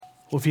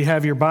Well, if you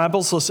have your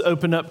Bibles, let's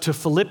open up to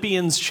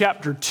Philippians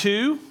chapter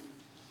 2.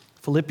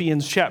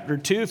 Philippians chapter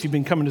 2. If you've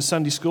been coming to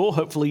Sunday school,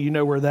 hopefully you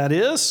know where that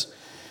is.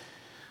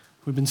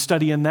 We've been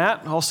studying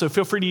that. Also,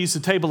 feel free to use the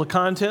table of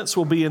contents.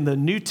 We'll be in the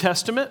New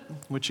Testament,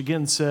 which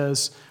again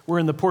says we're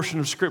in the portion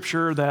of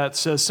Scripture that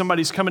says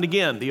somebody's coming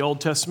again. The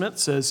Old Testament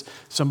says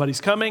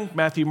somebody's coming.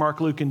 Matthew, Mark,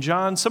 Luke, and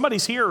John.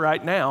 Somebody's here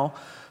right now.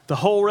 The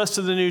whole rest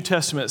of the New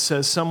Testament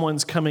says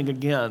someone's coming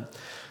again.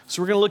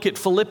 So we're going to look at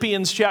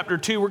Philippians chapter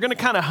 2. We're going to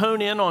kind of hone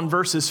in on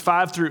verses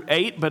 5 through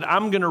 8, but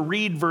I'm going to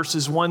read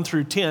verses 1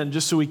 through 10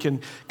 just so we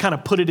can kind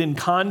of put it in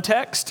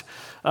context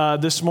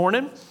this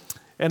morning.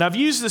 And I've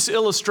used this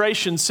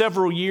illustration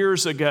several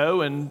years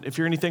ago, and if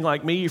you're anything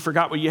like me, you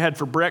forgot what you had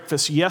for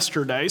breakfast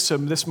yesterday, so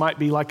this might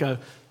be like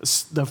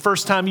the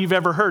first time you've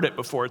ever heard it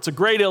before. It's a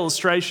great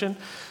illustration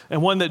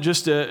and one that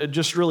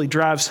just really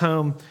drives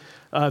home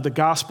the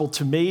gospel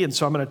to me, and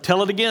so I'm going to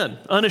tell it again,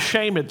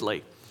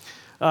 unashamedly.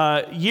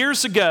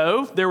 Years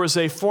ago, there was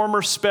a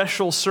former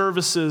special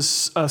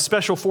forces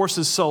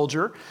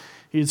soldier.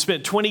 He had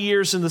spent 20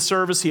 years in the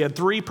service. He had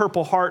 3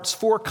 Purple Hearts,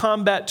 4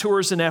 combat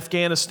tours in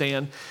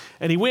Afghanistan,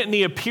 and he went and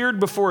he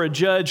appeared before a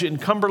judge in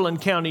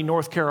Cumberland County,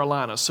 North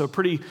Carolina. So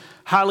pretty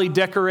highly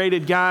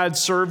decorated guy,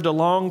 served a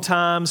long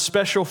time,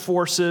 special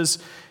forces,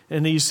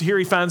 and here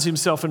he finds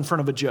himself in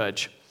front of a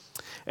judge.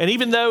 And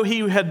even though he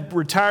had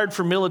retired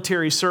from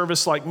military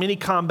service like many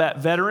combat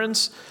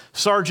veterans,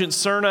 Sergeant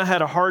Cerna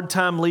had a hard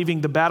time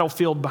leaving the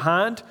battlefield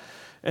behind,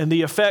 and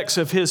the effects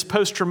of his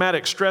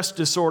post-traumatic stress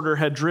disorder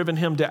had driven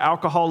him to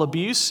alcohol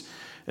abuse.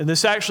 And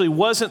this actually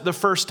wasn't the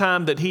first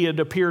time that he had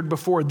appeared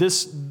before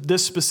this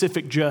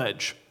specific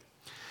judge.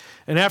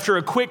 And after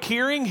a quick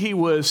hearing, he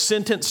was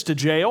sentenced to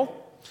jail.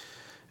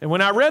 And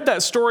when I read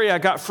that story, I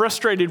got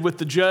frustrated with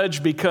the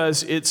judge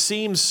because he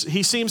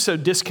seems so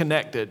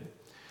disconnected.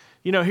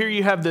 You know, here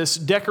you have this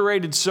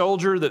decorated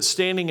soldier that's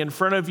standing in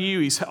front of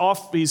you. He's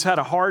had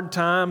a hard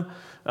time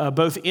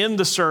both in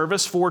the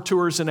service, 4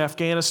 tours in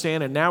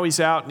Afghanistan, and now he's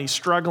out and he's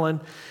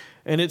struggling.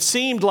 And it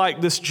seemed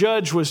like this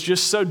judge was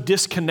just so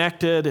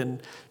disconnected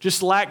and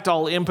just lacked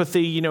all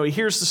empathy. You know, he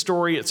hears the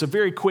story. It's a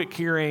very quick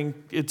hearing.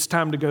 It's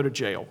time to go to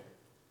jail.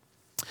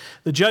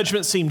 The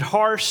judgment seemed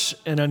harsh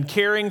and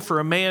uncaring for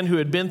a man who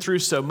had been through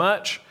so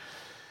much.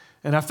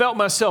 And I felt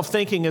myself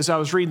thinking as I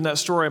was reading that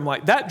story, I'm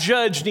like, that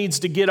judge needs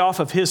to get off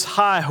of his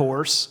high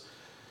horse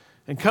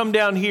and come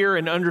down here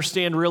and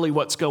understand really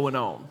what's going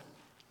on.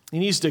 He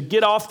needs to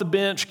get off the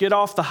bench, get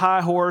off the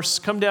high horse,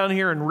 come down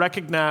here and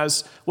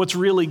recognize what's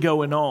really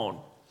going on.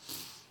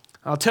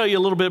 I'll tell you a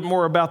little bit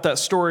more about that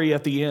story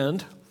at the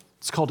end.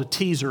 It's called a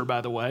teaser,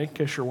 by the way, in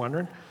case you're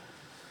wondering.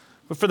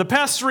 But for the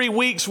past 3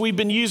 weeks, we've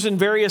been using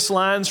various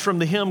lines from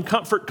the hymn,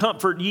 Comfort,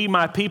 Comfort Ye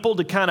My People,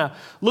 to kind of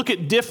look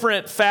at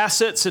different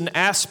facets and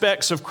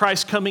aspects of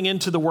Christ coming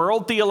into the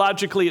world.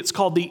 Theologically, it's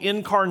called the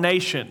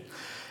incarnation.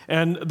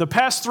 And the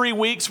past 3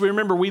 weeks, we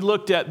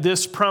looked at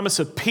this promise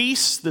of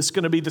peace, that's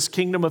going to be this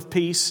kingdom of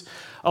peace.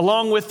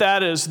 Along with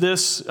that is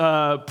this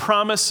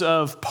promise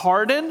of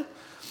pardon.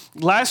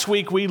 Last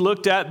week, we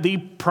looked at the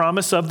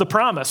promise of the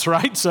promise,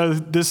 right? So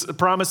this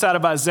promise out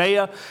of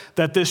Isaiah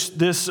that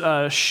this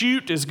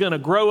shoot is going to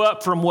grow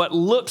up from what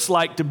looks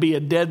like to be a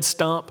dead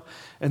stump,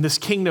 and this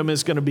kingdom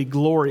is going to be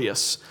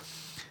glorious.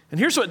 And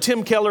here's what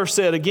Tim Keller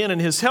said, again, in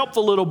his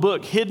helpful little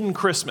book, Hidden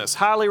Christmas.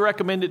 Highly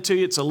recommend it to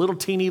you. It's a little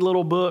teeny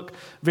little book,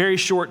 very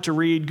short to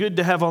read, good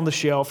to have on the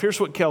shelf. Here's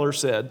what Keller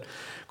said.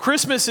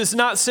 Christmas is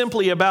not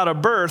simply about a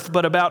birth,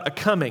 but about a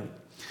coming.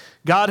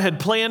 God had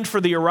planned for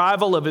the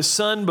arrival of his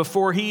son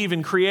before he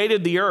even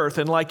created the earth,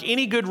 and like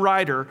any good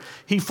writer,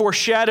 he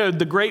foreshadowed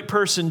the great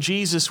person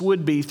Jesus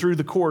would be through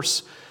the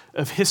course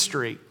of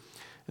history.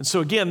 And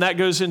so again, that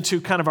goes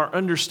into kind of our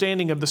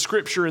understanding of the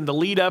scripture and the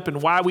lead up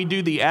and why we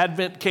do the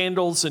Advent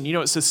candles. And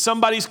it says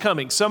somebody's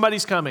coming,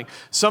 somebody's coming,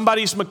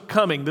 somebody's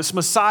coming. This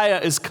Messiah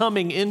is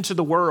coming into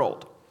the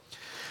world.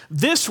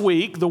 This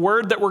week, the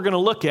word that we're going to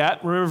look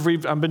at,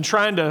 remember I've been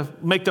trying to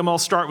make them all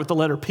start with the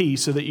letter P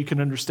so that you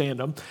can understand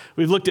them.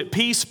 We've looked at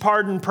peace,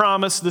 pardon,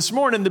 promise. This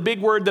morning, the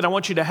big word that I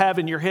want you to have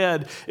in your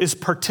head is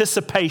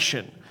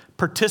participation.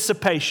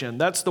 Participation.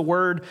 That's the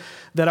word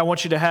that I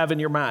want you to have in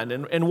your mind.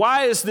 And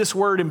why is this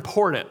word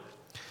important?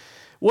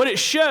 What it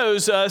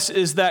shows us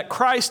is that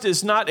Christ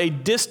is not a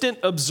distant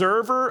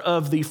observer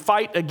of the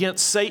fight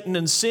against Satan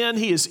and sin.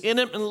 He is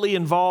intimately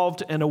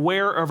involved and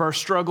aware of our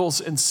struggles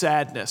and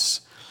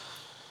sadness.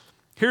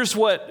 Here's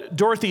what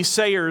Dorothy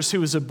Sayers,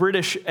 who was a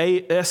British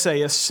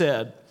essayist,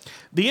 said.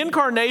 The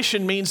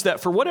incarnation means that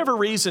for whatever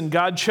reason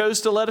God chose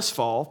to let us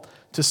fall,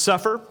 to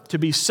suffer, to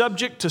be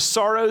subject to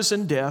sorrows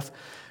and death,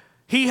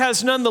 he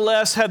has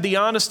nonetheless had the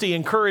honesty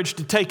and courage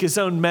to take his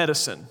own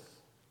medicine.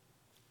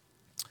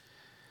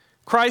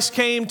 Christ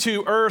came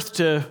to earth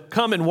to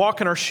come and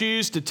walk in our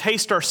shoes, to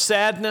taste our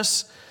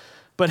sadness.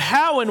 But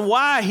how and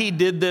why he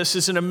did this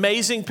is an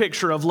amazing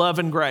picture of love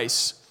and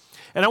grace.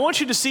 And I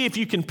want you to see if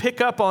you can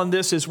pick up on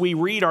this as we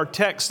read our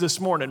text this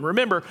morning.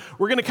 Remember,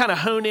 we're going to kind of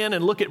hone in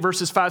and look at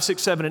verses 5,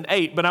 6, 7, and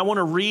 8, but I want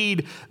to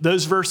read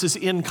those verses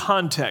in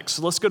context.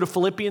 So let's go to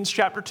Philippians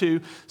chapter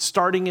 2,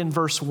 starting in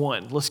verse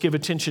 1. Let's give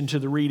attention to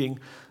the reading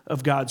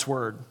of God's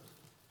word.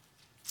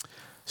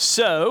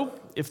 So,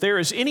 if there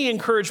is any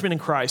encouragement in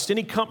Christ,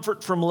 any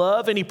comfort from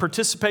love, any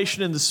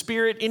participation in the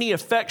Spirit, any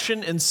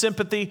affection and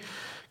sympathy,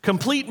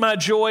 complete my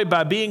joy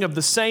by being of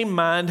the same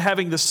mind,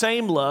 having the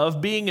same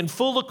love, being in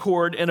full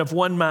accord and of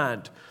one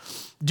mind.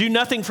 Do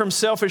nothing from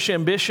selfish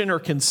ambition or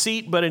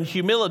conceit, but in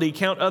humility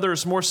count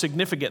others more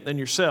significant than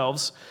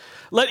yourselves.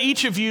 Let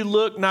each of you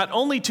look not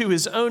only to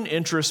his own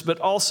interest, but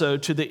also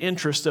to the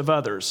interest of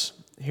others.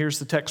 Here's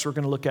the text we're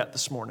going to look at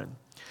this morning.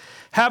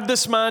 Have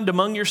this mind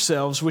among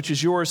yourselves, which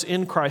is yours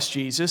in Christ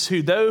Jesus,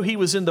 who, though he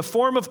was in the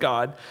form of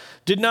God,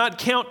 did not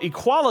count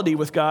equality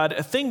with God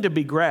a thing to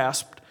be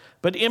grasped,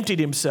 but emptied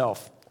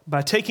himself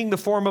by taking the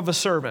form of a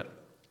servant,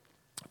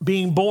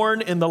 being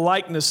born in the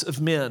likeness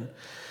of men.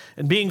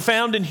 And being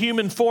found in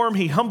human form,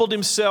 he humbled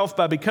himself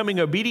by becoming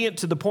obedient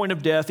to the point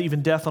of death,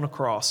 even death on a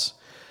cross.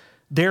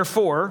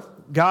 Therefore,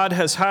 God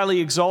has highly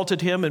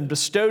exalted him and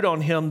bestowed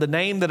on him the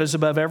name that is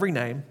above every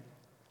name,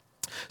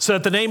 so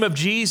that the name of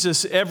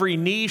Jesus every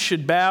knee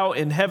should bow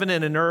in heaven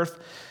and in earth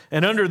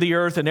and under the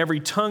earth, and every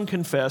tongue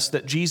confess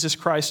that Jesus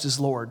Christ is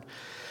Lord,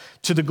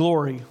 to the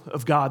glory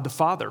of God the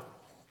Father.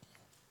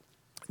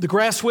 The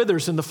grass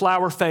withers and the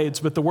flower fades,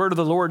 but the word of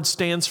the Lord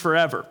stands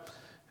forever.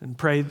 And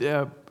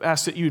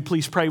ask that you would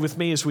please pray with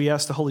me as we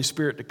ask the Holy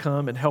Spirit to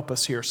come and help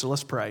us here. So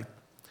let's pray.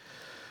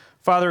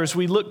 Father, as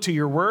we look to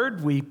your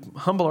word, we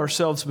humble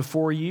ourselves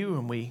before you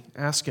and we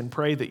ask and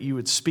pray that you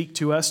would speak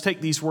to us.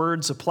 Take these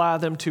words, apply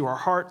them to our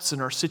hearts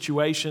and our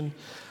situation.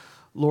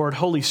 Lord,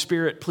 Holy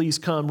Spirit, please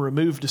come,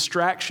 remove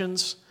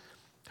distractions.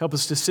 Help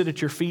us to sit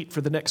at your feet for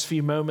the next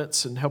few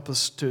moments and help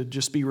us to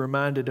just be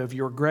reminded of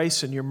your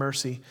grace and your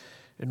mercy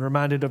and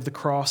reminded of the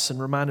cross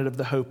and reminded of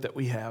the hope that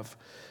we have.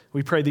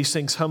 We pray these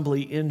things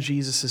humbly in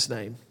Jesus'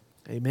 name.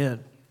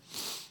 Amen.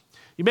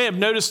 You may have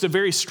noticed a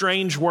very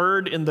strange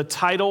word in the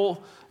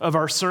title of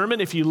our sermon.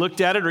 If you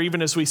looked at it, or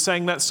even as we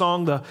sang that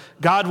song, the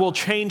God will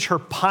change her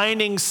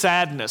pining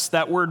sadness.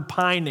 That word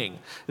pining.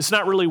 It's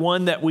not really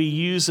one that we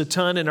use a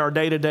ton in our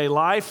day-to-day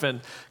life.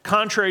 And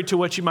contrary to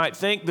what you might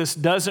think, this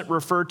doesn't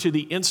refer to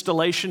the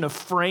installation of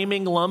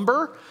framing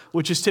lumber,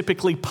 which is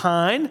typically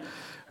pine.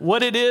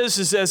 What it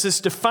is as it's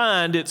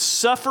defined, it's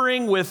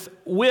suffering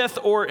with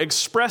or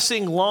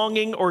expressing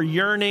longing or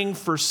yearning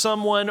for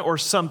someone or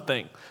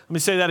something. Let me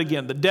say that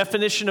again. The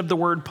definition of the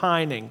word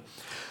pining.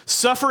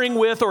 Suffering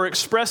with or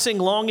expressing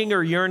longing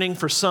or yearning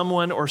for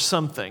someone or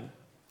something.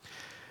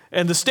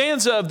 And the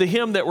stanza of the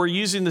hymn that we're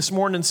using this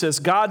morning says,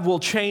 God will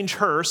change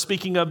her,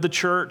 speaking of the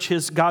church,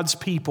 God's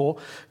people,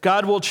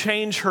 God will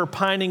change her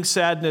pining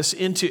sadness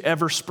into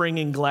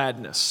ever-springing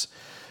gladness.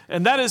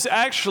 And that is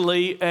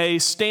actually a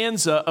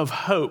stanza of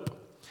hope.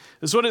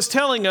 Because what it's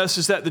telling us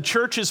is that the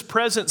church's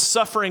present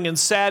suffering and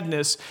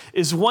sadness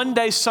is one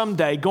day,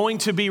 someday, going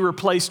to be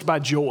replaced by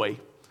joy.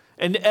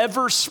 An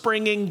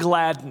ever-springing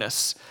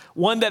gladness.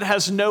 One that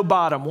has no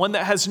bottom, one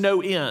that has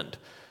no end.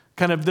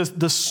 Kind of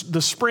the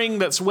spring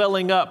that's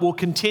welling up will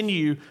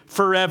continue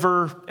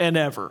forever and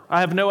ever. I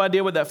have no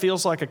idea what that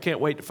feels like. I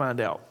can't wait to find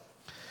out.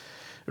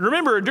 And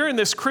remember, during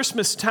this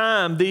Christmas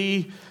time,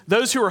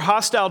 those who are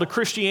hostile to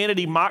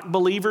Christianity mock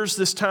believers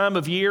this time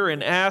of year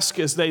and ask,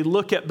 as they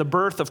look at the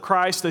birth of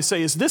Christ, they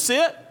say, is this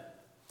it?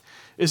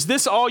 Is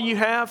this all you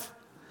have?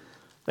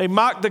 They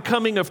mock the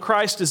coming of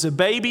Christ as a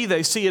baby.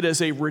 They see it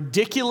as a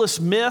ridiculous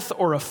myth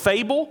or a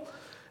fable.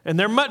 And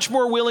they're much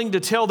more willing to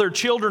tell their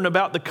children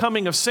about the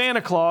coming of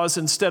Santa Claus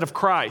instead of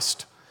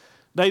Christ.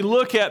 They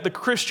look at the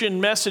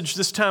Christian message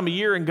this time of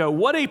year and go,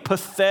 what a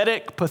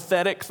pathetic,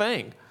 pathetic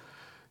thing.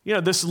 You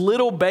know, this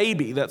little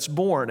baby that's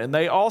born. And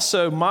they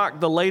also mock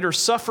the later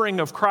suffering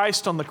of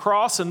Christ on the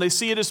cross, and they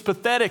see it as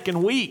pathetic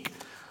and weak.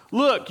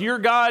 Look, your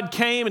God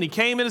came, and he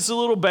came as a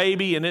little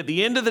baby, and at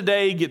the end of the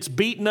day, gets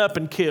beaten up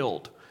and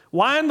killed.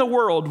 Why in the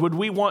world would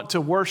we want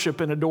to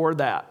worship and adore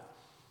that?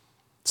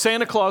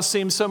 Santa Claus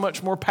seems so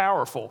much more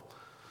powerful.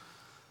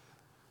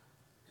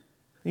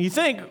 You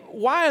think,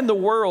 why in the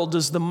world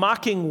does the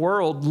mocking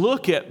world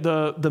look at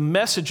the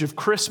message of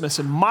Christmas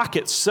and mock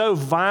it so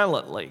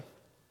violently?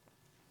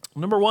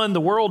 Number one,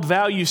 the world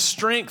values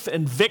strength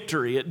and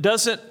victory. It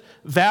doesn't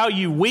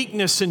value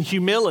weakness and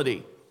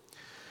humility.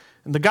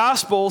 And the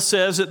gospel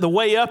says that the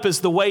way up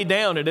is the way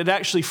down, and it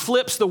actually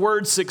flips the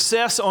word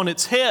success on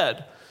its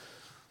head.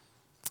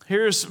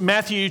 Here's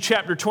Matthew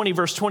chapter 20,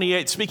 verse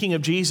 28, speaking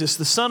of Jesus.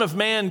 The Son of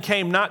Man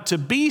came not to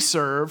be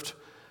served,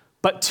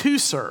 but to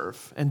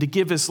serve and to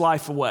give his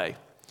life away.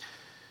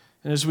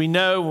 And as we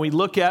know, when we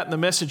look at the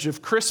message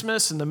of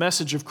Christmas and the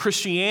message of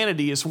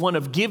Christianity is one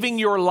of giving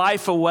your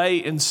life away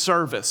in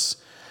service,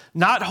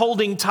 not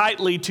holding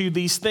tightly to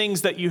these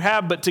things that you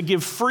have, but to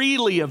give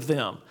freely of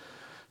them,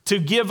 to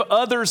give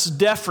others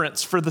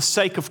deference for the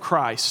sake of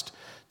Christ,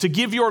 to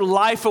give your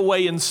life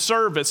away in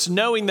service,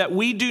 knowing that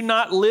we do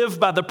not live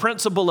by the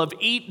principle of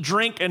eat,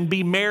 drink, and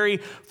be merry,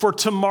 for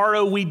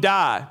tomorrow we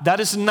die. That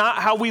is not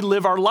how we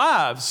live our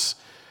lives.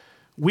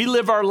 We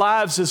live our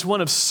lives as one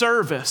of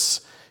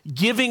service,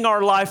 giving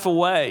our life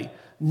away,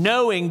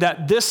 knowing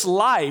that this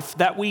life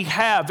that we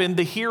have in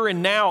the here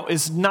and now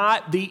is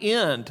not the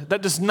end.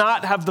 That does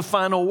not have the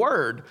final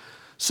word.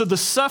 So the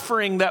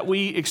suffering that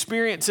we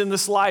experience in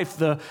this life,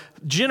 the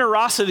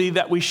generosity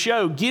that we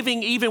show,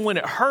 giving even when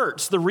it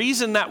hurts, the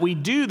reason that we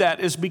do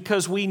that is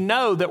because we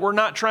know that we're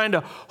not trying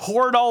to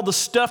hoard all the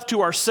stuff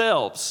to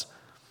ourselves.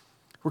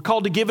 We're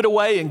called to give it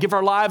away and give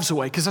our lives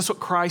away because that's what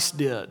Christ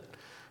did.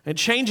 It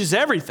changes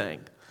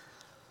everything.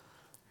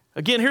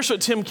 Again, here's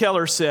what Tim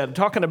Keller said,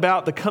 talking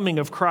about the coming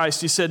of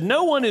Christ. He said,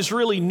 "No one is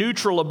really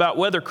neutral about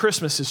whether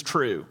Christmas is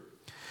true.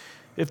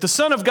 If the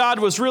Son of God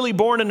was really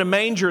born in a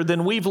manger,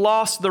 then we've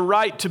lost the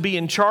right to be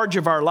in charge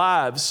of our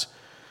lives.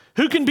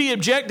 Who can be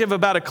objective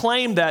about a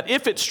claim that,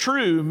 if it's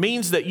true,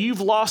 means that you've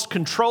lost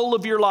control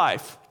of your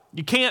life?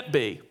 You can't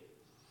be."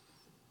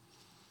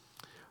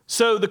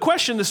 So the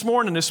question this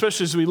morning,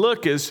 especially as we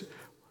look, is,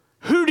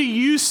 who do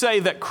you say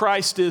that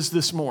Christ is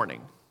this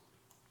morning?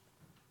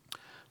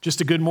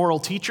 Just a good moral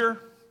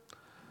teacher?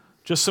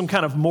 Just some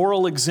kind of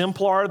moral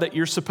exemplar that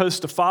you're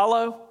supposed to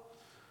follow?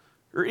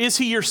 Or is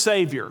he your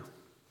Savior?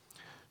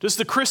 Does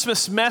the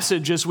Christmas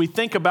message, as we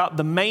think about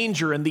the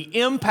manger and the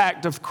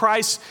impact of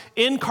Christ's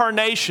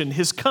incarnation,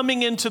 his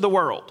coming into the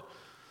world,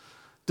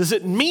 does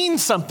it mean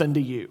something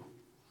to you?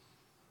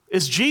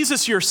 Is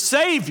Jesus your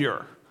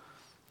Savior?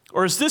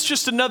 Or is this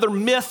just another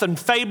myth and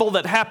fable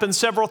that happened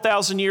several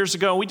thousand years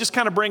ago and we just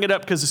kind of bring it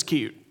up because it's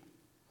cute?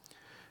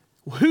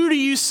 Who do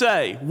you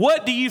say?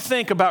 What do you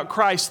think about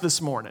Christ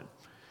this morning?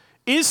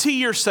 Is he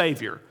your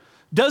Savior?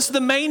 Does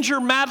the manger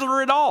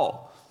matter at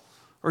all?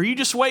 Or are you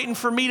just waiting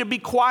for me to be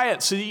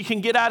quiet so that you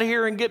can get out of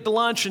here and get to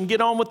lunch and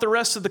get on with the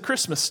rest of the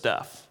Christmas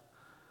stuff?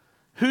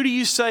 Who do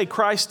you say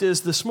Christ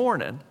is this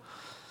morning?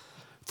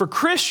 For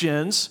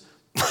Christians,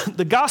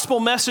 the gospel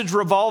message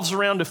revolves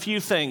around a few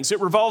things. It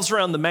revolves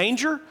around the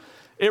manger,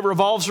 it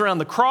revolves around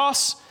the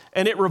cross,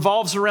 and it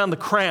revolves around the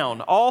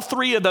crown. All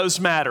three of those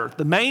matter: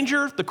 the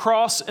manger, the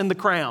cross, and the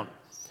crown.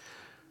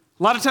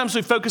 A lot of times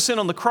we focus in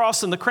on the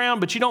cross and the crown,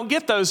 but you don't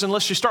get those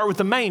unless you start with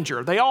the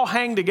manger. They all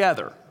hang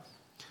together.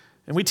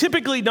 And we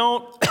typically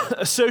don't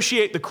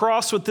associate the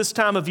cross with this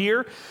time of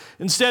year.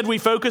 Instead, we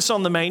focus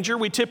on the manger.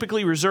 We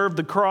typically reserve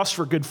the cross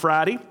for Good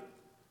Friday.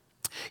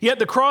 Yet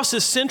the cross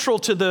is central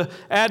to the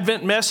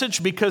Advent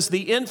message because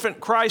the infant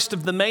Christ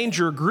of the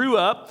manger grew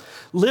up,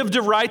 lived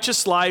a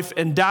righteous life,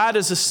 and died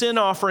as a sin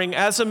offering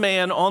as a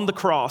man on the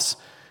cross.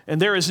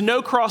 And there is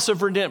no cross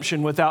of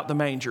redemption without the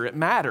manger. It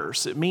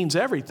matters. It means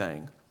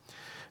everything.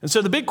 And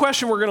so the big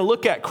question we're going to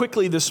look at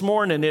quickly this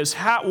morning is,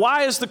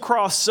 why is the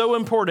cross so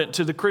important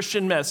to the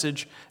Christian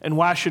message, and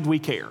why should we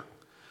care?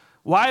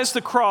 Why is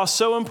the cross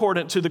so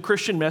important to the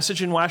Christian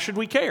message, and why should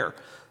we care?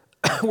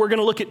 We're going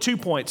to look at 2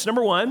 points.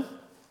 Number one,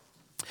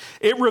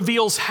 it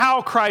reveals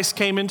how Christ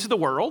came into the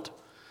world,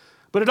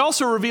 but it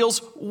also reveals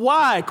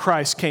why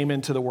Christ came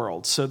into the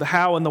world. So the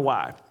how and the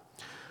why.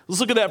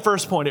 Let's look at that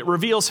first point. It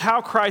reveals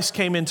how Christ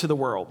came into the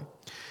world.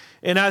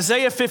 In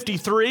Isaiah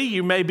 53,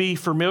 you may be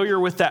familiar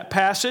with that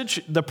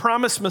passage. The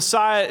promised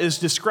Messiah is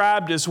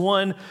described as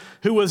one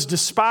who was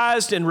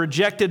despised and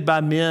rejected by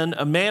men,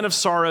 a man of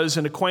sorrows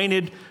and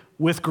acquainted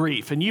with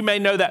grief. And you may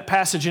know that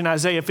passage in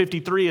Isaiah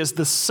 53 as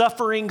the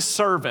suffering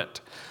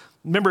servant.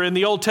 Remember, in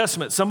the Old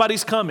Testament,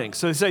 somebody's coming.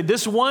 So they say,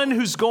 this one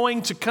who's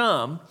going to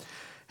come,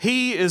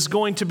 he is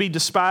going to be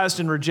despised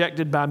and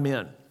rejected by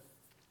men.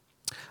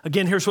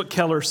 Again, here's what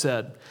Keller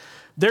said.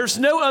 There's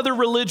no other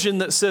religion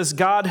that says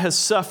God has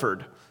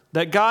suffered,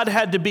 that God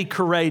had to be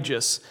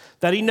courageous,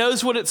 that he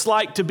knows what it's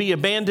like to be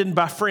abandoned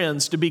by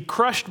friends, to be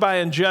crushed by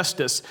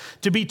injustice,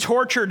 to be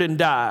tortured and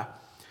die.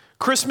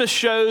 Christmas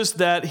shows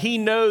that he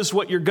knows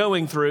what you're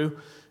going through,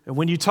 and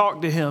when you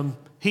talk to him,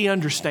 he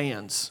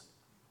understands.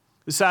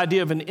 This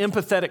idea of an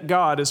empathetic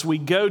God, as we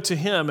go to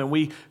him and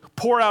we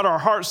pour out our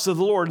hearts to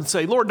the Lord and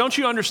say, Lord, don't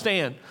you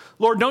understand?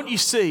 Lord, don't you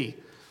see?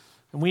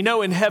 And we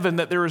know in heaven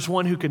that there is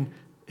one who can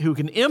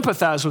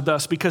empathize with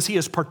us because he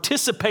has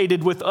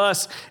participated with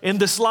us in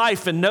this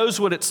life and knows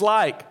what it's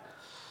like.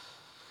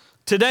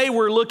 Today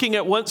we're looking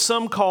at what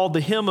some call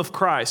the hymn of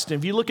Christ.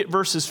 And if you look at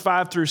verses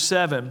 5 through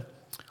 7,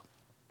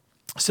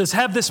 it says,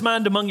 have this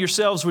mind among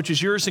yourselves, which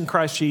is yours in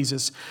Christ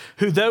Jesus,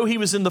 who though he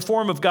was in the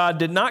form of God,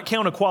 did not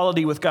count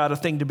equality with God a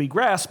thing to be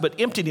grasped, but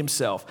emptied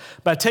himself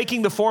by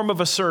taking the form of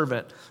a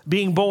servant,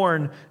 being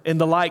born in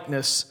the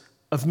likeness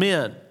of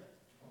men.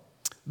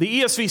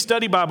 The ESV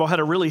Study Bible had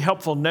a really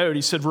helpful note.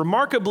 He said,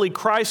 remarkably,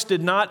 Christ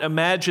did not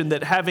imagine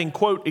that having,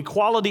 quote,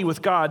 equality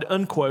with God,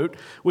 unquote,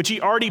 which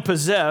he already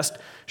possessed,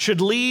 should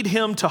lead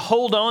him to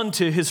hold on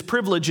to his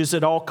privileges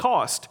at all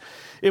cost.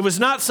 It was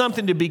not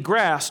something to be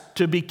grasped,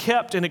 to be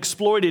kept and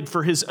exploited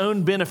for his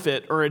own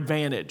benefit or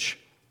advantage.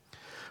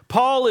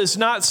 Paul is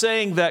not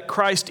saying that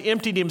Christ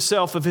emptied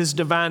himself of his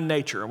divine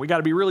nature. And we got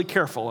to be really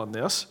careful on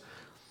this.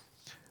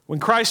 When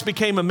Christ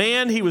became a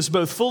man, he was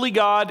both fully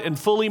God and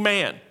fully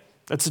man.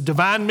 That's a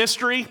divine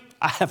mystery.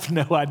 I have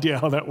no idea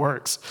how that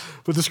works,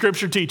 but the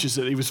scripture teaches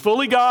it. He was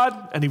fully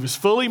God and he was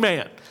fully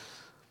man.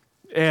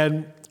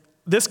 And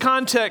this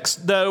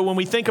context, though, when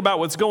we think about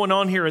what's going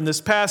on here in this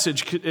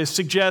passage,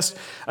 suggests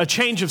a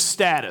change of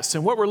status.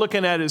 And what we're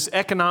looking at is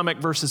economic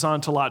versus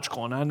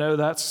ontological. And I know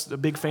that's a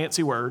big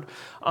fancy word.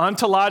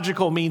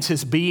 Ontological means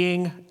his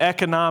being.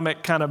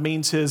 Economic kind of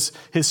means his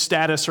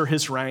status or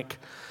his rank.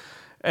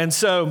 And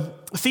so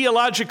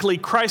theologically,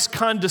 Christ's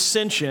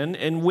condescension,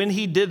 and when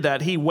he did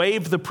that, he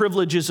waived the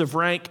privileges of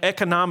rank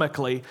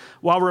economically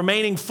while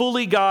remaining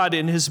fully God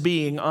in his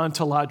being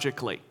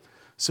ontologically.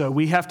 So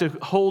we have to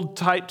hold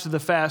tight to the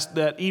fact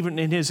that even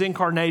in his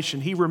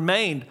incarnation, he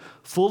remained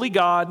fully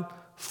God,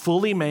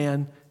 fully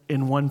man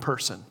in one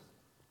person.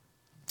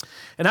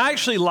 And I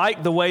actually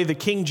like the way the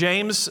King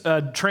James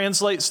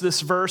translates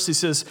this verse. He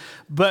says,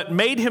 "But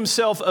made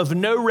himself of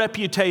no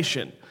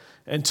reputation,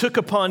 and took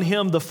upon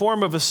him the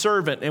form of a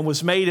servant, and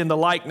was made in the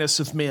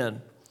likeness of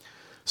men."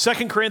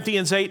 2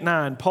 Corinthians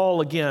 8:9, Paul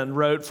again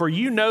wrote, "For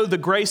you know the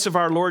grace of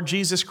our Lord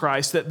Jesus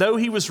Christ, that though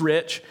he was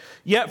rich,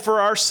 yet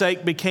for our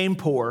sake became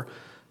poor,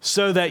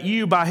 so that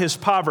you by his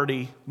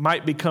poverty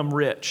might become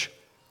rich."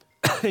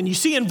 And you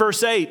see in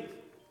verse 8,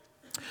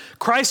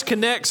 Christ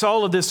connects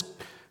all of this,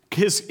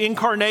 his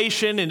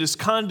incarnation and his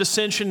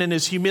condescension and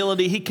his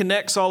humility, he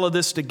connects all of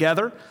this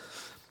together.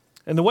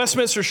 And the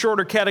Westminster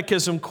Shorter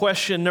Catechism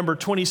question number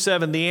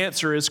 27, the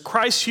answer is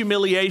Christ's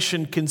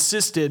humiliation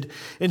consisted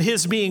in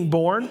his being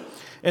born,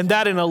 and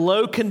that in a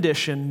low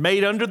condition,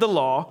 made under the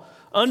law,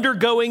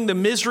 undergoing the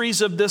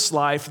miseries of this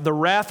life, the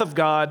wrath of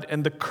God,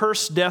 and the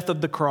cursed death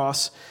of the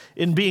cross,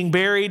 in being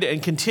buried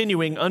and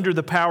continuing under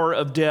the power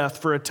of death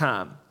for a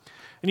time.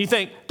 And you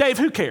think, Dave,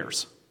 who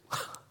cares?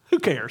 Who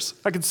cares?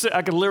 I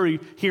could literally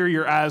hear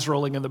your eyes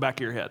rolling in the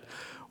back of your head.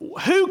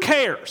 Who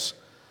cares?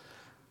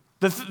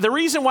 The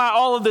reason why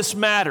all of this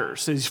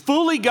matters is he's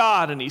fully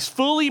God and he's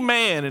fully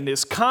man, and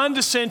his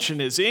condescension,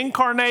 his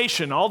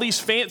incarnation, all these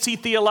fancy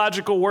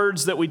theological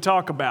words that we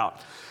talk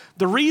about.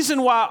 The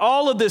reason why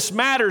all of this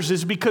matters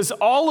is because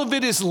all of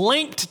it is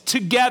linked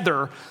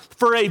together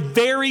for a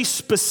very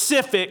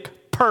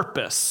specific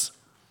purpose.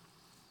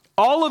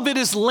 All of it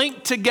is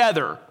linked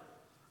together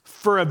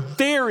for a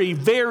very,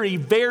 very,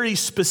 very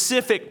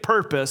specific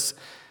purpose,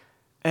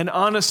 and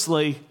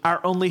honestly, our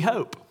only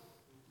hope.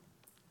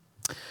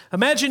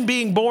 Imagine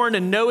being born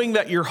and knowing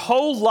that your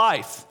whole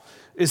life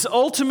is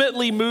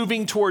ultimately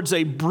moving towards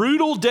a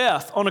brutal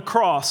death on a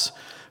cross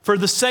for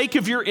the sake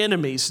of your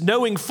enemies,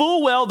 knowing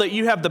full well that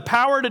you have the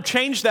power to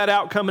change that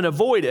outcome and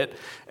avoid it,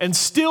 and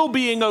still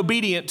being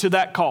obedient to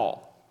that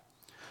call.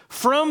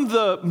 From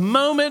the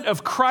moment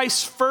of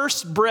Christ's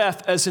first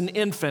breath as an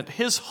infant,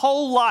 his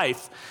whole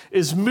life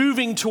is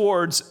moving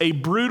towards a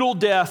brutal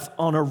death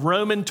on a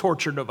Roman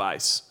torture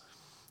device,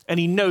 and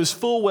he knows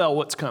full well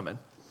what's coming.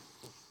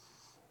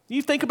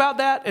 You think about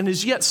that, and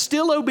is yet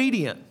still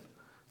obedient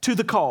to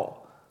the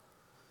call.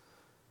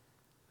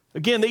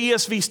 Again, the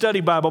ESV Study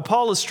Bible,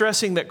 Paul is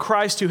stressing that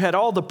Christ, who had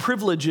all the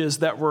privileges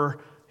that were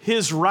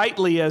his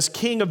rightly as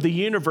king of the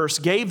universe,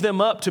 gave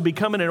them up to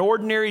becoming an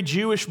ordinary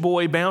Jewish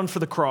boy bound for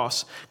the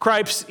cross.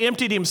 Christ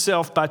emptied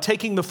himself by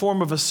taking the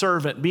form of a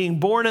servant, being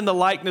born in the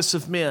likeness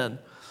of men.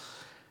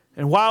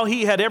 And while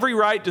he had every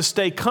right to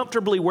stay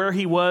comfortably where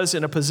he was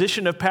in a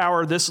position of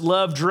power, this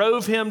love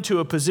drove him to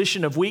a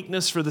position of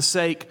weakness for the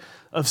sake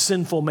of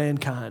sinful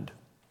mankind.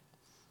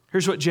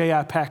 Here's what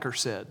J.I. Packer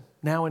said,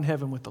 now in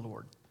heaven with the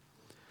Lord.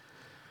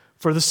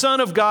 For the Son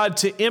of God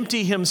to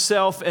empty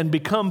himself and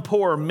become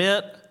poor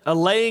meant a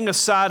laying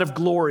aside of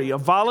glory, a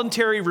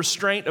voluntary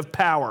restraint of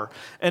power,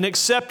 an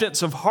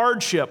acceptance of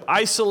hardship,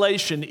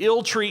 isolation,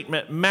 ill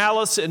treatment,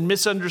 malice, and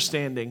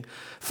misunderstanding.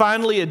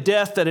 Finally, a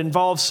death that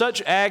involved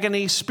such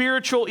agony,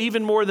 spiritual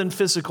even more than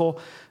physical,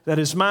 that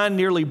his mind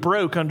nearly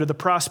broke under the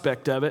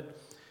prospect of it.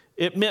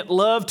 It meant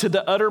love to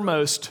the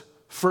uttermost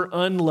for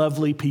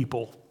unlovely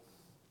people.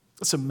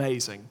 That's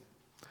amazing.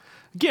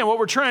 Again, what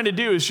we're trying to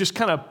do is just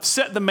kind of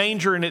set the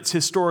manger in its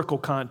historical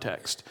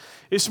context.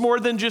 It's more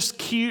than just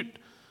cute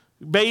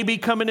baby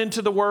coming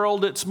into the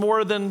world. It's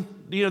more than,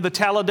 the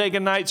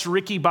Talladega Nights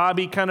Ricky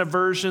Bobby kind of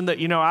version that,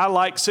 I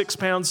like 6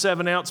 pound,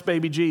 7 ounce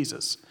baby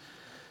Jesus.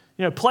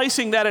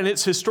 Placing that in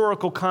its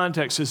historical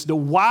context is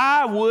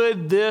why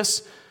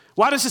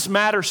does this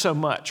matter so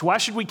much? Why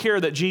should we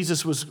care that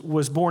Jesus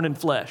was born in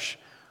flesh?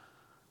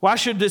 Why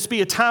should this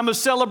be a time of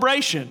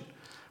celebration?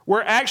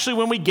 Where actually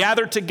when we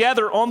gather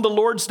together on the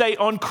Lord's Day,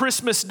 on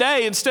Christmas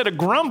Day, instead of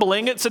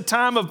grumbling, it's a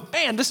time of,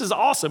 man, this is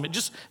awesome. It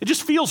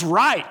just feels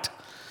right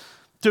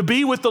to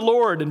be with the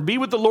Lord and be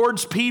with the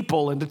Lord's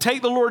people and to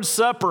take the Lord's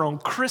Supper on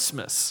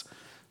Christmas.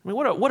 I mean,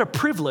 what a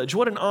privilege,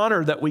 what an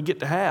honor that we get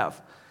to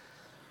have.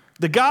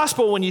 The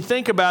gospel, when you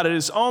think about it,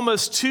 is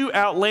almost too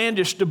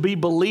outlandish to be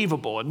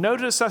believable. And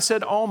notice I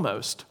said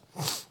almost.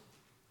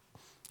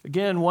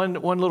 Again, one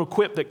little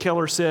quip that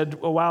Keller said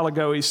a while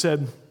ago, he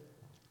said,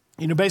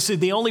 basically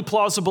the only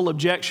plausible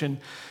objection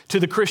to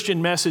the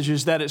Christian message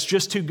is that it's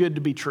just too good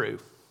to be true.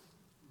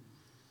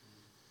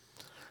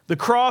 The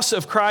cross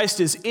of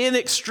Christ is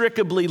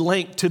inextricably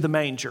linked to the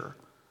manger.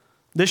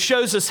 This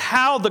shows us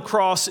how the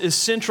cross is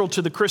central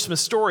to the Christmas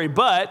story,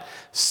 but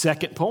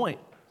second point,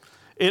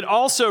 it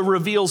also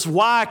reveals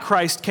why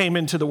Christ came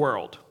into the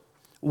world.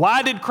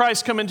 Why did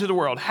Christ come into the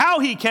world? How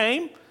he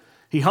came?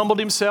 He humbled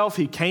himself,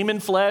 he came in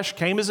flesh,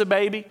 came as a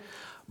baby,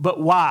 but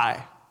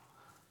why?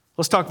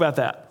 Let's talk about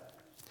that.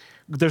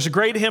 There's a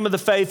great hymn of the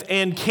faith,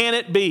 And Can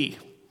It Be?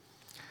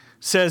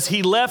 Says,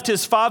 he left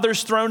his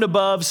Father's throne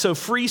above, so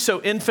free,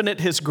 so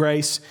infinite his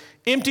grace,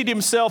 emptied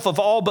himself of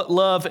all but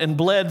love and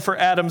bled for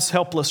Adam's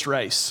helpless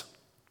race.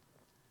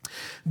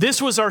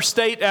 This was our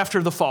state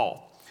after the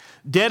fall,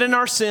 dead in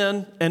our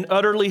sin and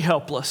utterly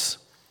helpless.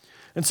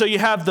 And so you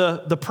have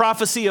the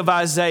prophecy of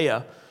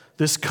Isaiah,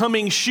 this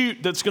coming shoot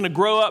that's going to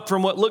grow up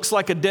from what looks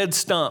like a dead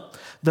stump.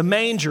 The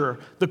manger,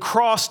 the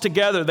cross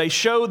together, they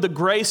show the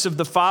grace of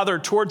the Father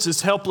towards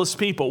his helpless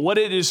people. What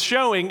it is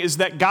showing is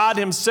that God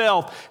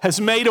himself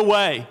has made a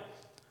way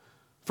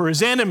for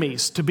his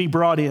enemies to be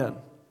brought in.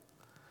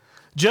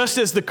 Just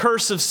as the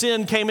curse of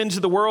sin came into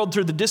the world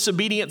through the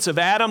disobedience of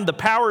Adam, the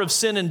power of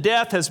sin and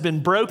death has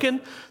been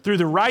broken through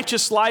the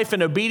righteous life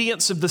and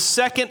obedience of the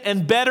second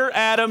and better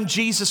Adam,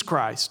 Jesus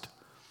Christ.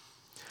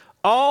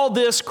 All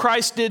this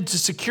Christ did to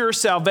secure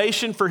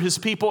salvation for his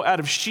people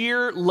out of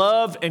sheer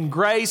love and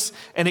grace,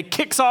 and it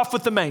kicks off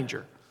with the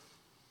manger.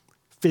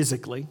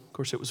 Physically, of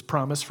course, it was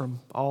promised from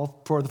all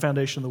before the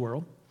foundation of the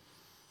world.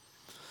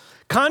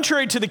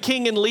 Contrary to the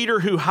king and leader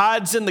who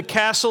hides in the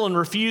castle and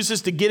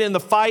refuses to get in the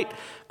fight,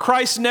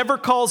 Christ never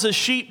calls his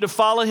sheep to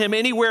follow him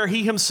anywhere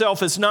he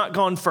himself has not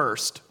gone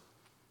first.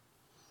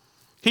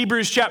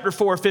 Hebrews chapter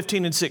 4,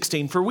 15 and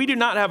 16. For we do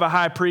not have a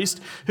high priest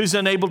who's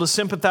unable to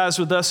sympathize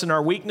with us in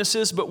our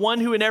weaknesses, but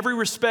one who in every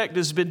respect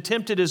has been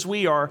tempted as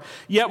we are,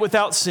 yet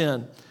without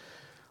sin.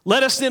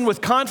 Let us then with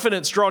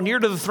confidence draw near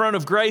to the throne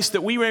of grace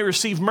that we may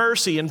receive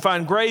mercy and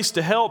find grace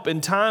to help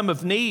in time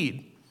of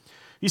need.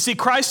 You see,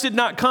 Christ did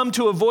not come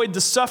to avoid the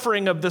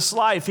suffering of this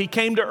life. He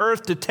came to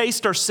earth to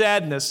taste our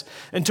sadness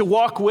and to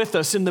walk with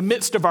us in the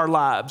midst of our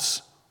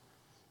lives.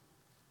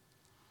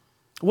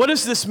 What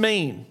does this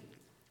mean?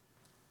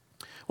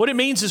 What it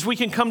means is we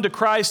can come to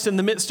Christ in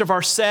the midst of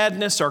our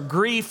sadness, our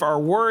grief, our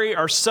worry,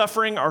 our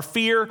suffering, our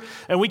fear,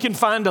 and we can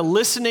find a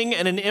listening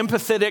and an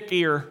empathetic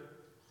ear.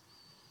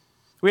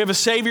 We have a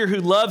Savior who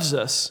loves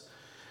us.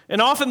 And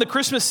often the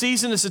Christmas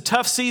season is a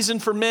tough season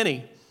for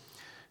many.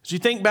 As you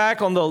think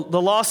back on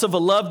the loss of a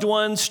loved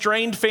one,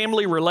 strained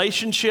family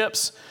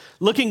relationships,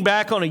 looking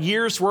back on a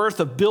year's worth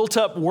of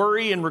built-up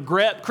worry and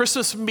regret,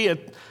 Christmas can be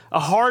a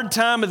hard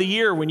time of the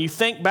year when you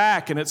think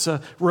back, and it's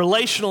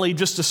relationally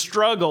just a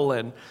struggle.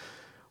 And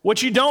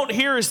what you don't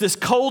hear is this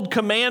cold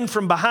command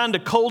from behind a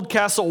cold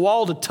castle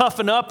wall to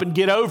toughen up and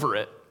get over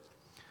it.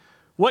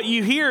 What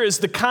you hear is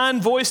the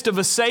kind voice of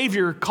a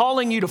Savior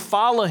calling you to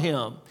follow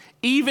him,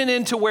 even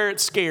into where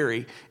it's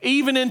scary,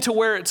 even into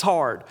where it's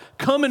hard.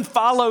 Come and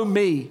follow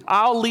me.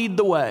 I'll lead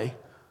the way.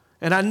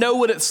 And I know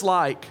what it's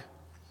like.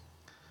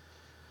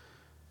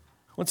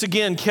 Once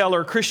again,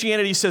 Keller,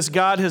 Christianity says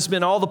God has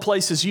been all the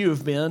places you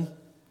have been.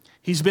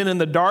 He's been in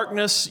the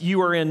darkness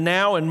you are in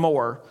now and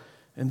more.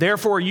 And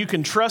therefore, you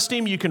can trust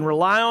him, you can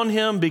rely on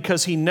him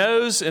because he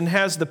knows and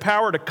has the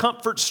power to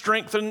comfort,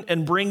 strengthen,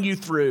 and bring you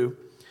through.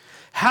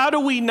 How do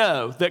we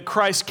know that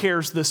Christ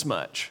cares this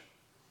much?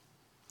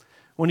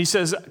 When he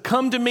says,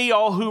 come to me,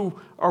 all who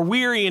are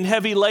weary and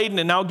heavy laden,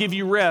 and I'll give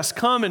you rest.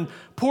 Come and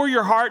pour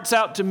your hearts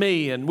out to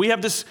me. And we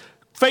have this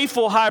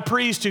faithful high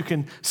priest who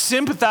can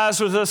sympathize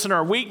with us in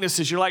our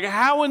weaknesses. You're like,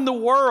 how in the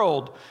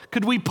world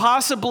could we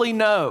possibly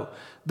know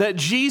that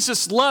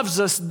Jesus loves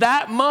us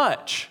that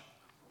much?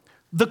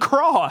 The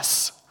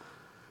cross.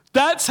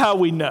 That's how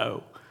we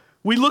know.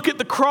 We look at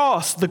the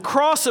cross. The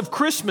cross of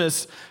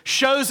Christmas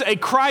shows a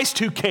Christ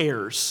who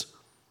cares.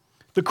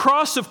 The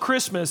cross of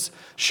Christmas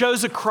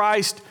shows a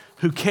Christ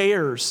who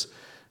cares.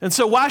 And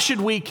so why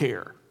should we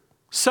care?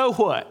 So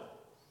what?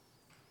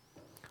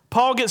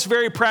 Paul gets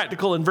very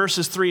practical in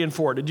verses 3 and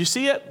 4. Did you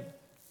see it?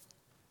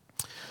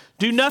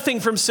 Do nothing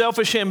from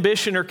selfish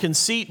ambition or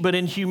conceit, but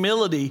in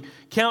humility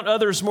count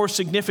others more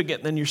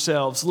significant than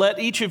yourselves. Let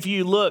each of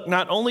you look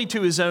not only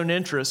to his own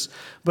interest,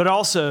 but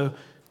also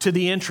to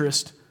the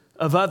interest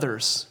of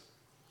others.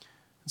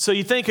 So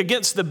you think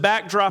against the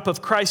backdrop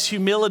of Christ's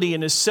humility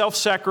and his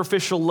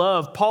self-sacrificial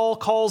love, Paul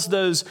calls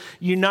those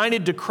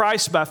united to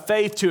Christ by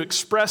faith to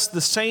express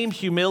the same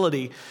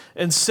humility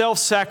and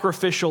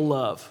self-sacrificial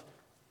love.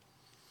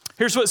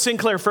 Here's what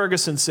Sinclair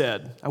Ferguson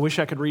said. I wish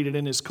I could read it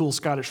in his cool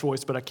Scottish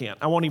voice, but I can't.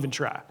 I won't even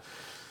try.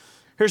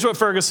 Here's what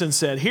Ferguson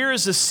said. Here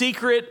is the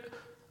secret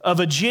of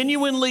a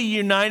genuinely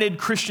united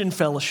Christian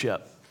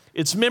fellowship.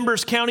 Its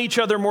members count each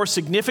other more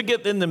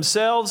significant than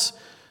themselves,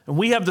 and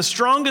we have the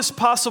strongest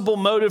possible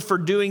motive for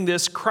doing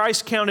this.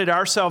 Christ counted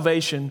our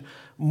salvation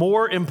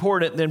more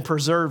important than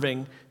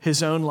preserving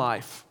his own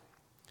life.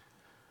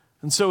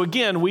 And so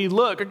again, we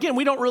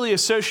don't really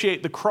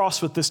associate the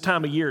cross with this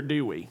time of year,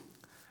 do we?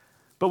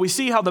 But we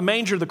see how the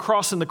manger, the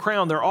cross, and the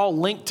crown, they're all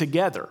linked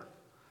together.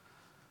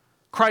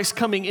 Christ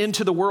coming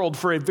into the world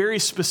for a very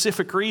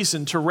specific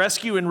reason, to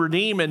rescue and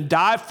redeem and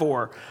die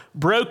for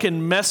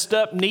broken, messed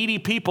up, needy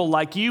people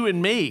like you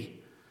and me.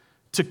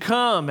 to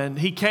come, and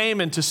he came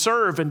and to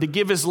serve and to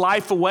give his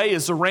life away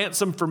as a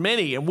ransom for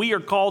many. And we are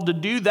called to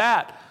do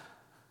that,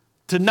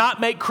 to not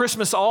make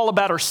Christmas all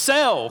about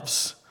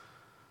ourselves,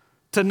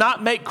 to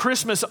not make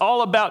Christmas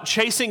all about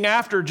chasing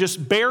after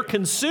just bare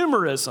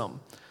consumerism,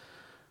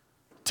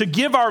 to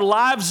give our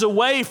lives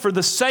away for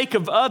the sake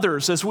of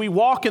others as we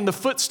walk in the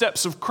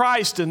footsteps of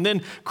Christ. And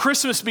then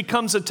Christmas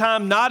becomes a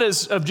time not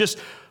as of just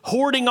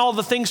hoarding all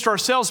the things to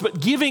ourselves, but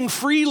giving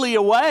freely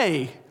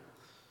away.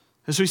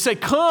 As we say,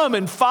 come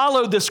and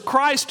follow this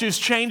Christ who's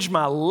changed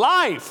my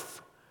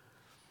life.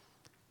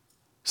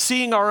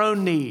 Seeing our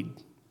own need,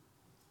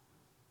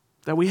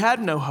 that we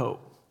had no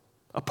hope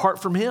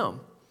apart from him.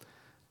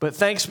 But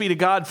thanks be to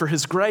God for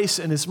his grace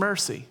and his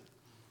mercy.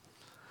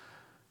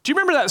 Do you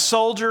remember that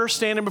soldier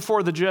standing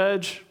before the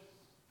judge?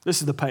 This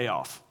is the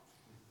payoff.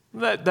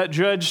 That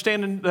judge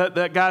standing,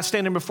 that guy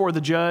standing before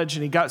the judge,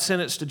 and he got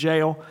sentenced to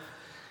jail.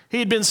 He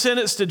had been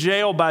sentenced to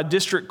jail by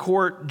District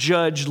Court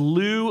Judge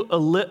Lou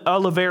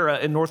Oliveira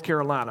in North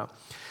Carolina.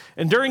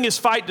 And during his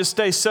fight to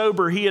stay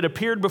sober, he had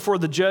appeared before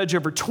the judge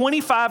over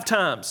 25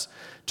 times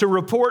to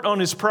report on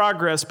his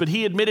progress, but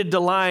he admitted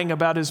to lying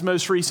about his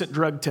most recent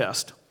drug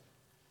test.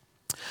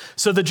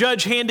 So the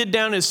judge handed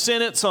down his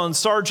sentence on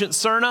Sergeant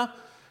Cerna.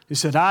 He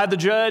said, I, the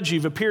judge,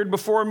 you've appeared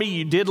before me.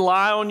 You did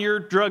lie on your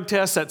drug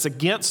test. That's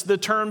against the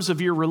terms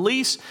of your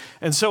release.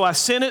 And so I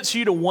sentence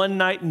you to 1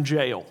 night in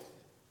jail.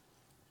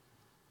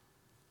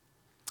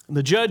 And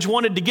the judge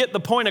wanted to get the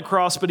point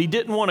across, but he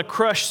didn't want to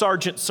crush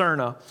Sergeant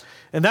Cerna.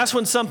 And that's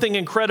when something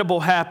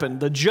incredible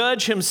happened. The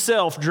judge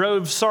himself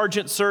drove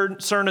Sergeant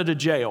Cerna to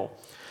jail.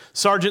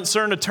 Sergeant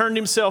Cerna turned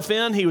himself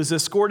in. He was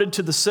escorted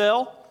to the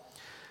cell.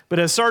 But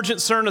as Sergeant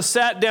Cerna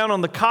sat down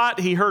on the cot,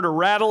 he heard a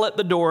rattle at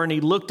the door, and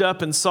he looked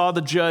up and saw the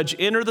judge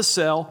enter the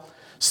cell,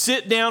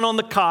 sit down on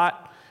the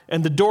cot,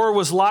 and the door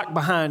was locked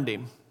behind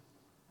him.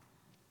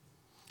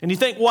 And you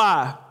think,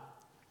 why?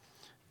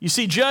 You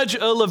see, Judge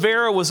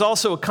Oliveira was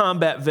also a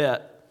combat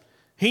vet.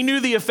 He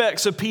knew the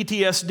effects of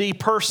PTSD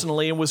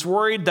personally and was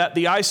worried that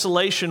the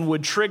isolation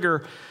would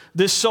trigger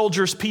this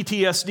soldier's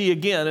PTSD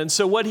again. And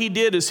so what he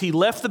did is he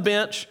left the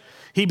bench,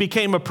 he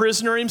became a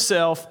prisoner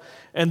himself,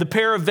 and the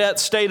pair of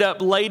vets stayed up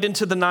late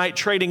into the night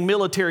trading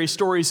military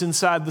stories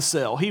inside the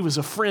cell. He was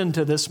a friend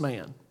to this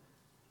man.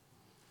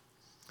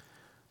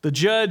 The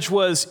judge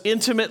was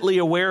intimately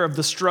aware of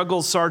the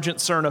struggles Sergeant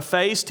Cerna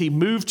faced. He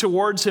moved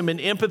towards him in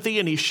empathy,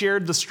 and he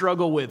shared the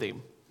struggle with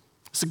him.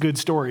 It's a good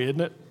story,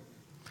 isn't it?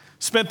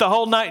 Spent the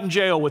whole night in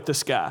jail with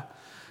this guy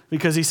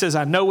because he says,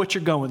 I know what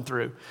you're going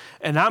through,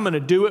 and I'm going to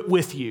do it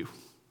with you,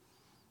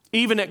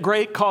 even at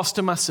great cost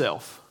to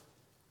myself.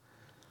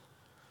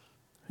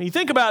 And you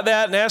think about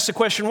that and ask the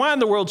question, why in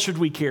the world should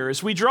we care?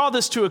 As we draw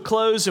this to a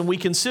close and we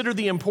consider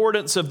the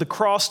importance of the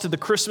cross to the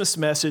Christmas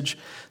message,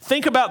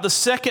 think about the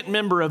second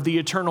member of the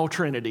eternal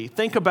Trinity.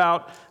 Think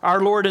about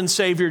our Lord and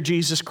Savior,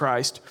 Jesus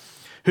Christ,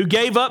 who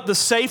gave up the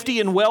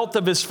safety and wealth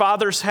of his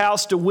Father's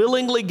house to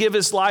willingly give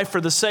his life for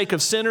the sake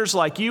of sinners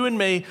like you and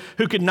me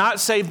who could not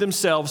save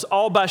themselves,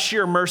 all by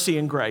sheer mercy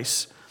and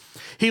grace.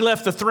 He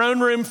left the throne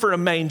room for a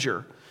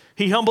manger.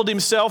 He humbled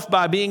himself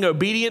by being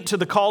obedient to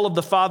the call of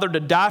the Father to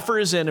die for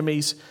his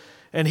enemies,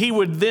 and he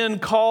would then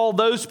call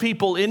those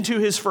people into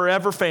his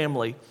forever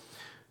family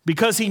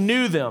because he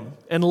knew them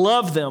and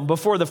loved them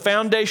before the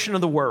foundation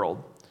of the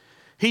world.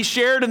 He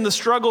shared in the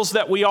struggles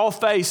that we all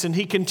face, and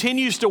he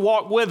continues to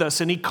walk with us,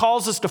 and he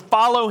calls us to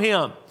follow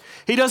him.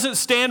 He doesn't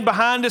stand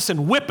behind us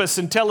and whip us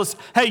and tell us,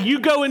 hey, you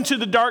go into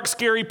the dark,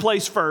 scary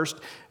place first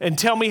and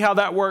tell me how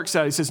that works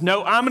out. He says,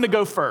 no, I'm going to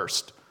go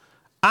first.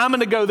 I'm going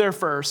to go there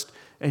first.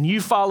 And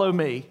you follow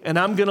me, and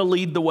I'm going to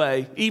lead the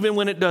way, even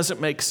when it doesn't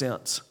make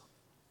sense.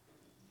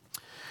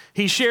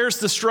 He shares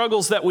the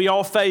struggles that we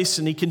all face,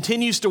 and he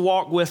continues to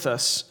walk with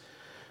us.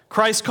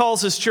 Christ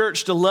calls his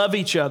church to love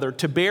each other,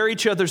 to bear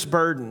each other's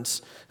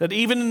burdens, that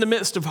even in the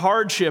midst of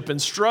hardship and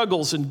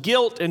struggles and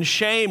guilt and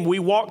shame, we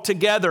walk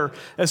together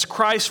as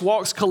Christ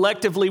walks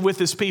collectively with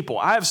his people.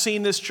 I have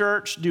seen this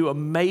church do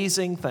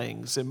amazing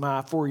things in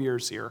my 4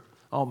 years here,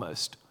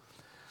 almost.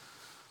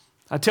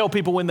 I tell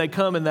people when they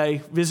come and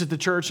they visit the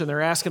church and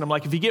they're asking, I'm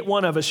like, if you get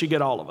one of us, you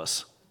get all of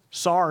us.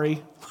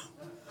 Sorry.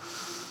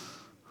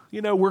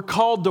 You know, we're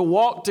called to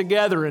walk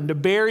together and to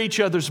bear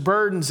each other's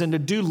burdens and to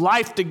do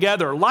life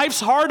together. Life's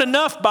hard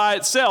enough by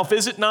itself,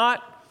 is it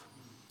not?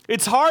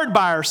 It's hard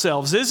by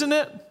ourselves, isn't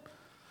it?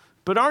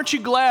 But aren't you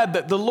glad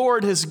that the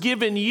Lord has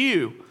given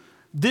you,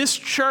 this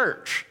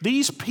church,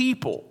 these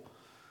people,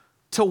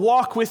 to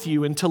walk with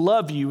you and to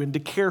love you and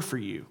to care for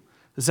you?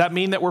 Does that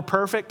mean that we're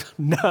perfect?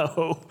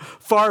 No,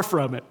 far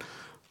from it.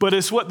 But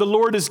it's what the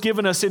Lord has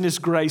given us in his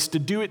grace to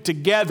do it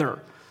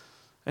together.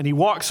 And he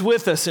walks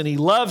with us and he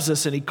loves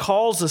us and he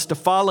calls us to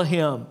follow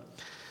him.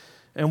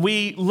 And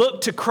we look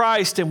to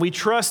Christ and we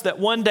trust that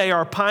one day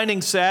our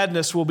pining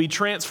sadness will be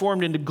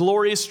transformed into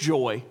glorious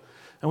joy.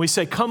 And we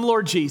say, come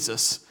Lord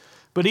Jesus.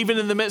 But even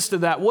in the midst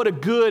of that, what a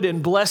good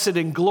and blessed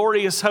and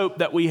glorious hope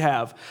that we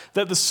have.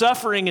 That the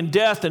suffering and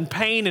death and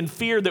pain and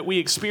fear that we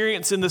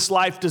experience in this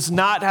life does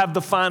not have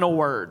the final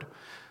word.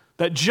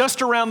 That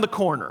just around the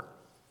corner,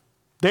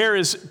 There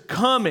is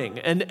coming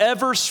an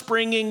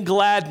ever-springing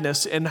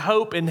gladness and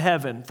hope in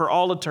heaven for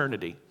all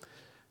eternity.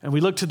 And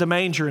we look to the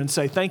manger and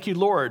say, thank you,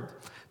 Lord,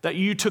 that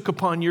you took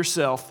upon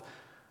yourself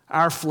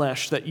our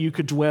flesh, that you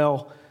could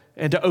dwell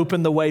and to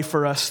open the way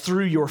for us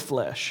through your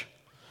flesh.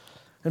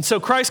 And so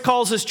Christ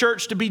calls his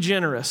church to be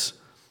generous,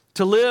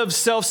 to live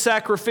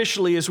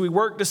self-sacrificially as we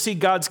work to see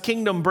God's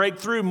kingdom break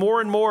through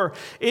more and more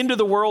into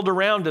the world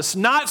around us,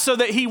 not so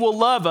that he will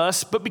love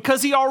us, but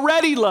because he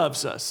already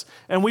loves us,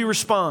 and we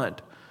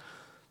respond.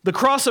 The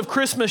cross of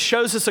Christmas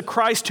shows us a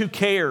Christ who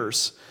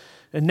cares.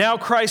 And now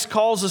Christ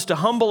calls us to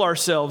humble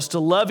ourselves, to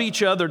love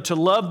each other, to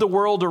love the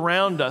world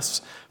around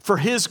us for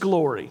his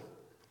glory.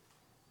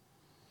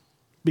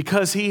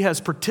 Because he has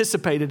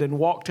participated and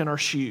walked in our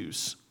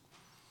shoes.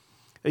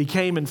 He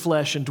came in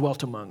flesh and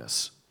dwelt among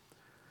us.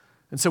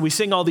 And so we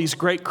sing all these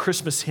great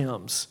Christmas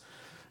hymns.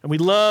 And we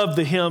love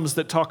the hymns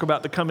that talk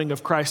about the coming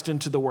of Christ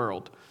into the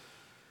world.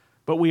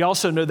 But we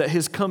also know that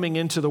his coming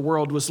into the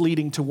world was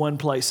leading to one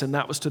place, and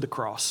that was to the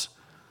cross.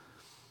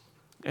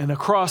 And a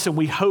cross, and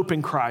we hope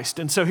in Christ.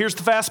 And so here's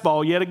the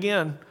fastball yet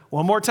again,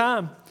 one more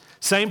time.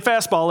 Same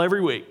fastball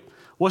every week.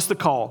 What's the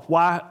call?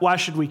 Why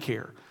should we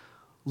care?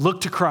 Look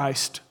to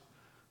Christ,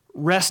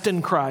 rest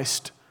in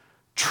Christ,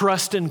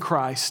 trust in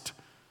Christ,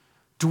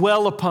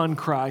 dwell upon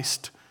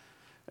Christ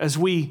as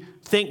we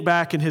think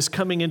back in his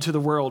coming into the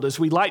world, as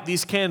we light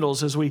these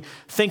candles, as we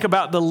think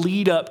about the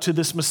lead up to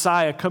this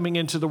Messiah coming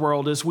into the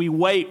world, as we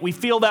wait, we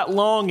feel that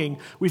longing,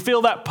 we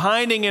feel that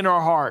pining in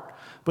our heart.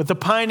 But the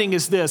pining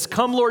is this: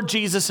 come, Lord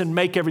Jesus, and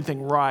make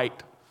everything right.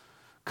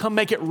 Come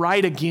make it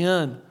right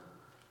again.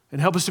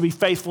 And help us to be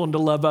faithful and to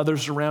love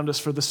others around us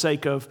for the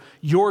sake of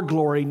your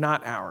glory,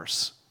 not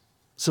ours.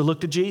 So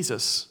look to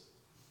Jesus.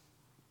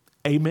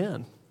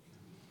 Amen.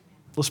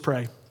 Let's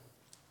pray.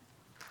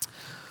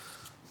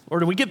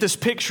 Lord, we get this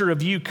picture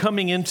of you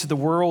coming into the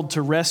world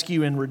to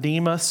rescue and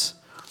redeem us,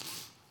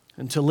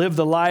 and to live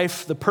the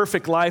life, the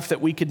perfect life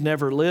that we could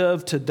never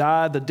live, to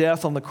die the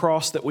death on the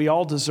cross that we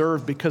all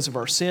deserve because of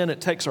our sin.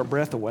 It takes our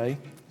breath away.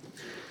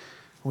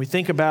 We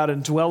think about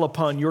and dwell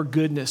upon your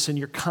goodness and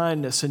your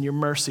kindness and your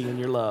mercy and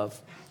your love.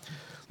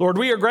 Lord,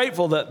 we are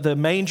grateful that the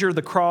manger,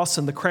 the cross,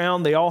 and the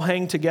crown, they all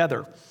hang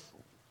together.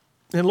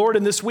 And Lord,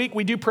 in this week,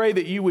 we do pray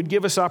that you would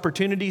give us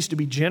opportunities to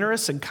be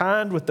generous and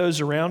kind with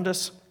those around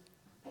us.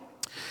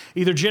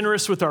 Either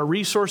generous with our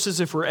resources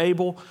if we're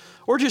able,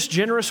 or just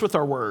generous with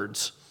our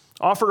words.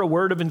 Offer a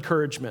word of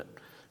encouragement.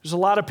 There's a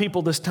lot of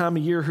people this time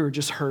of year who are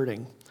just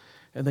hurting,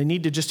 and they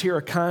need to just hear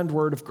a kind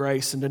word of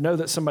grace and to know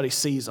that somebody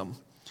sees them.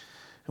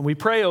 And we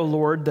pray, O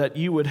Lord, that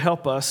you would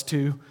help us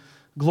to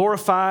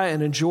glorify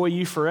and enjoy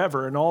you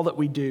forever in all that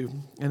we do.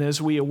 And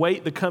as we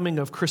await the coming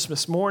of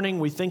Christmas morning,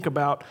 we think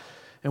about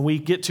and we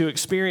get to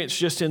experience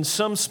just in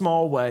some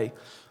small way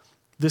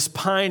this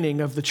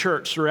pining of the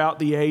church throughout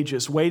the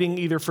ages, waiting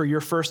either for your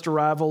first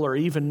arrival or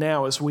even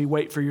now as we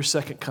wait for your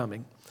second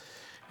coming.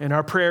 And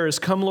our prayer is,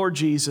 come, Lord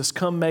Jesus,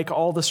 come make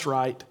all this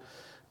right.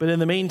 But in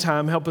the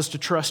meantime, help us to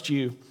trust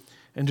you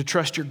and to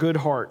trust your good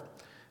heart.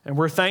 And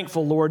we're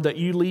thankful, Lord, that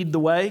you lead the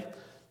way,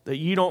 that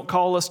you don't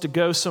call us to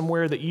go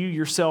somewhere that you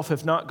yourself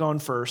have not gone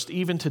first,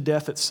 even to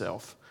death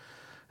itself.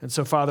 And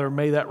so, Father,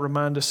 may that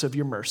remind us of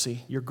your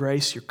mercy, your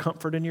grace, your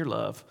comfort, and your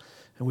love.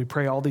 And we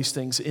pray all these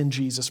things in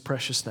Jesus'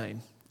 precious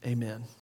name. Amen.